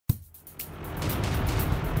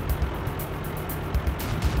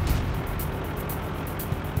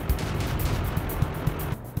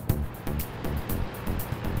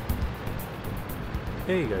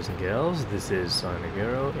Hey guys and gals, this is Sonic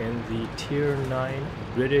Arrow in the Tier 9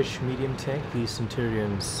 British medium tank, the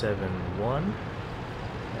Centurion Mk.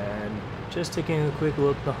 And just taking a quick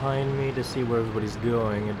look behind me to see where everybody's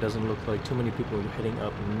going. It doesn't look like too many people are heading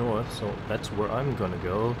up north, so that's where I'm gonna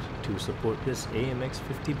go to support this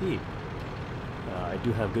AMX-50B. I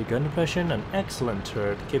do have good gun depression, an excellent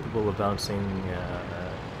turret capable of bouncing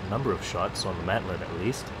a number of shots on the MacLeod at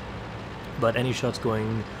least, but any shots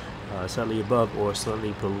going slightly above or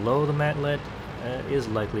slightly below the MacLeod is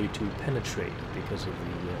likely to penetrate because of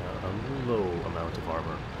the low amount of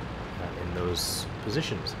armor in those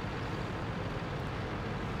positions.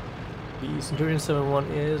 The Centurion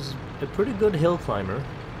Mk is a pretty good hill climber.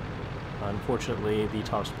 Unfortunately, the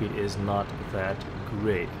top speed is not that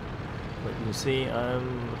great. But you can see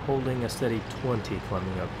I'm holding a steady 20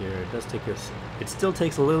 climbing up here. It still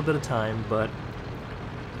takes a little bit of time, but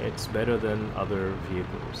it's better than other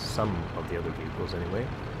vehicles, some of the other vehicles anyway.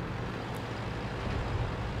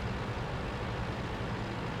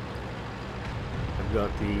 I've got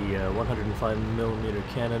the 105mm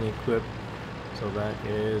cannon equipped, so that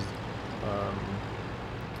is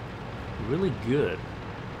really good,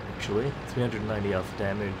 actually. 390 off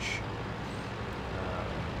damage,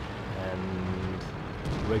 and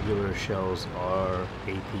regular shells are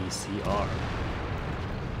APCR.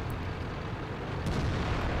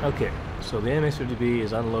 Okay, so the MX-50B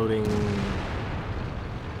is unloading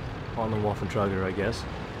on the Waffentrager, I guess.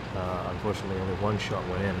 Unfortunately, only one shot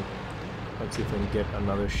went in. Let's see if I can get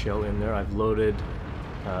another shell in there. I've loaded,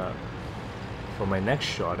 for my next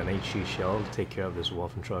shot, an HE shell to take care of this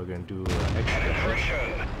Waffentrager and do extra damage.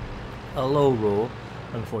 A low roll,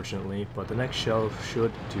 unfortunately, but the next shell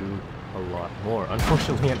should do a lot more.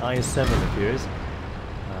 Unfortunately, an IS-7 appears.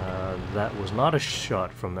 That was not a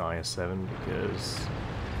shot from the IS-7 because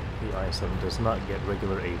the IS-7 does not get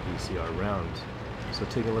regular APCR rounds. So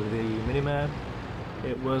taking a look at the minimap,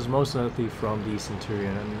 it was most likely from the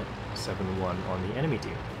Centurion Mk on the enemy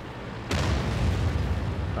team.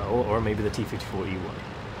 Or maybe the T-54E1.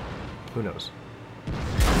 Who knows?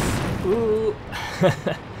 Ooh!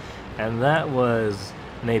 And that was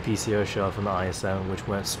an APCR shot from the IS-7 which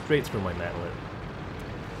went straight through my MacLeod.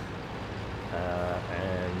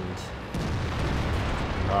 And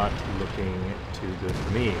not looking too good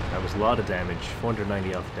for me. That was a lot of damage.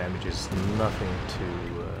 490 off damage is nothing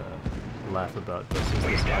to laugh about, but since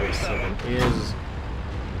this IS-7 is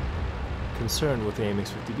concerned with the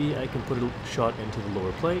AMX-50B, I can put a shot into the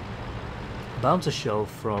lower plate, bounce a shell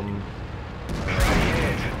from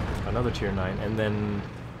another Tier 9, and then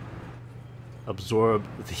absorb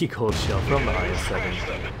the gold shell from the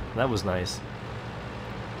IS-7. That was nice.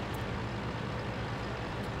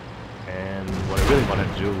 And what I really wanted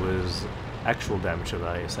to do was actual damage to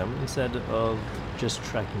the IS-7 instead of just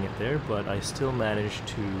tracking it there, but I still managed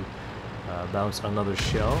to bounce another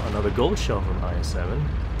shell, another gold shell from IS-7.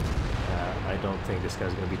 I don't think this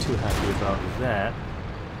guy's going to be too happy about that,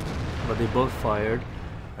 but they both fired.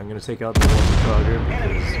 I'm going to take out the Waffentrager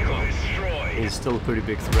because he's still a pretty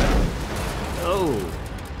big threat. Oh!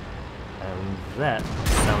 And that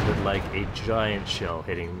sounded like a giant shell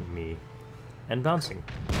hitting me and bouncing.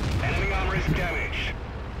 Enemy armor is damaged.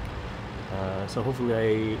 So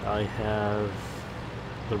hopefully I have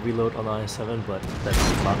the reload on the IS-7, but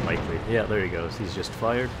that's not likely. Yeah, there he goes. He's just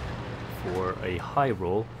fired for a high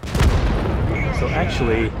roll. So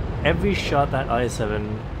actually, every shot that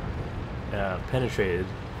IS-7 penetrated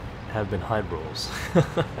have been high rolls.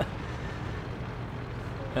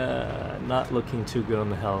 Not looking too good on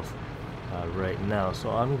the health right now,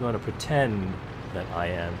 so I'm going to pretend that I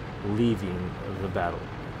am leaving the battle.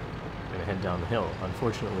 I'm going to head down the hill.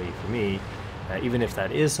 Unfortunately for me, even if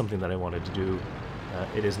that is something that I wanted to do,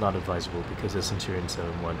 it is not advisable because the Centurion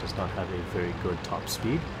Mk does not have a very good top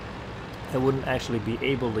speed. I wouldn't actually be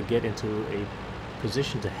able to get into a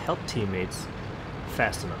position to help teammates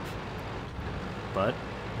fast enough. But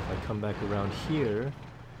if I come back around here,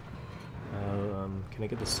 can I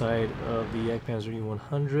get the side of the Jagdpanzer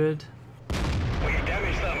E100?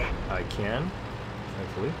 I can,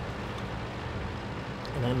 thankfully.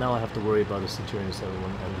 And then now I have to worry about the Centurion Mk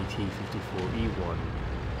and the T-54E1,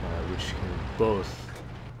 which can both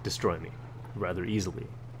destroy me rather easily.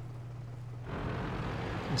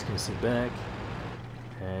 I'm just going to sit back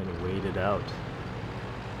and wait it out.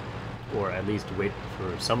 Or at least wait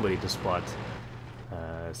for somebody to spot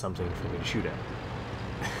something for me to shoot at.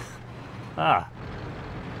 Ah!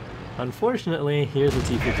 Unfortunately, here's the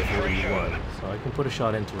T-54E1, so I can put a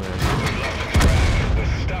shot into it.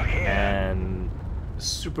 And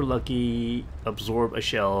super lucky absorb a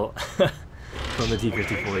shell from the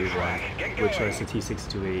T-54E1, which lets the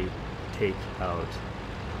T-62A take out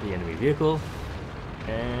the enemy vehicle,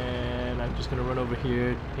 and I'm just going to run over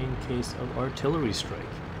here in case of artillery strike.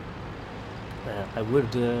 I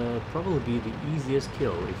would probably be the easiest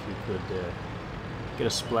kill if you could get a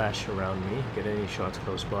splash around me, get any shots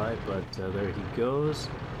close by, but there he goes.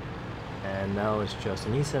 And now it's just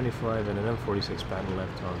an E-75 and an M46 battle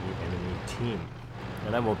left on the enemy team.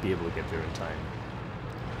 And I won't be able to get there in time.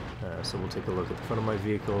 So we'll take a look at the front of my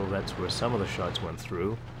vehicle. That's where some of the shots went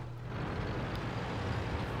through.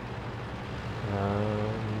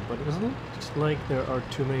 But it doesn't look like there are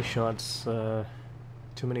too many shots,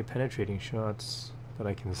 too many penetrating shots that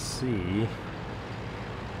I can see.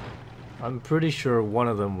 I'm pretty sure one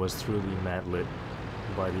of them was through the MacLeod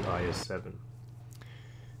by the IS-7.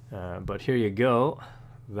 But here you go.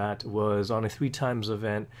 That was on a 3x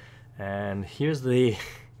event, and here's the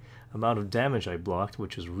amount of damage I blocked,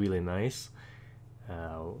 which is really nice.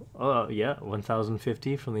 Oh yeah,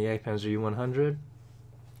 1050 from the Jagdpanzer U-100,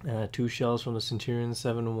 2 shells from the Centurion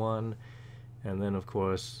 7-1, and then of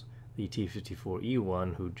course the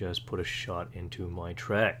T-54E1, who just put a shot into my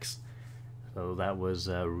tracks. So that was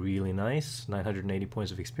really nice. 980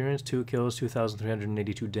 points of experience, 2 kills,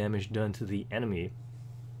 2,382 damage done to the enemy.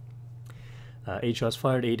 8 shots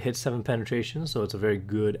fired, 8 hits, 7 penetration, so it's a very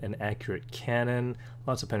good and accurate cannon.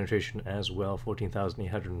 Lots of penetration as well,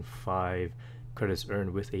 14,805 credits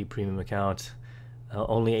earned with a premium account.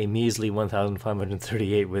 Only a measly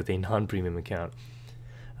 1,538 with a non-premium account.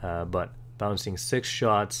 But bouncing 6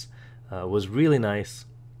 shots was really nice.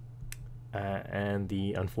 And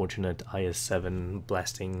the unfortunate IS-7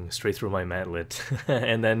 blasting straight through my MacLeod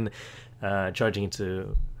and then charging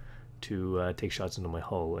to take shots into my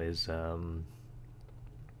hull is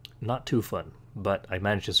not too fun, but I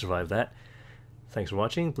managed to survive that. Thanks for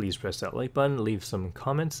watching. Please press that like button, leave some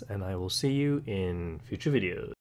comments, and I will see you in future videos.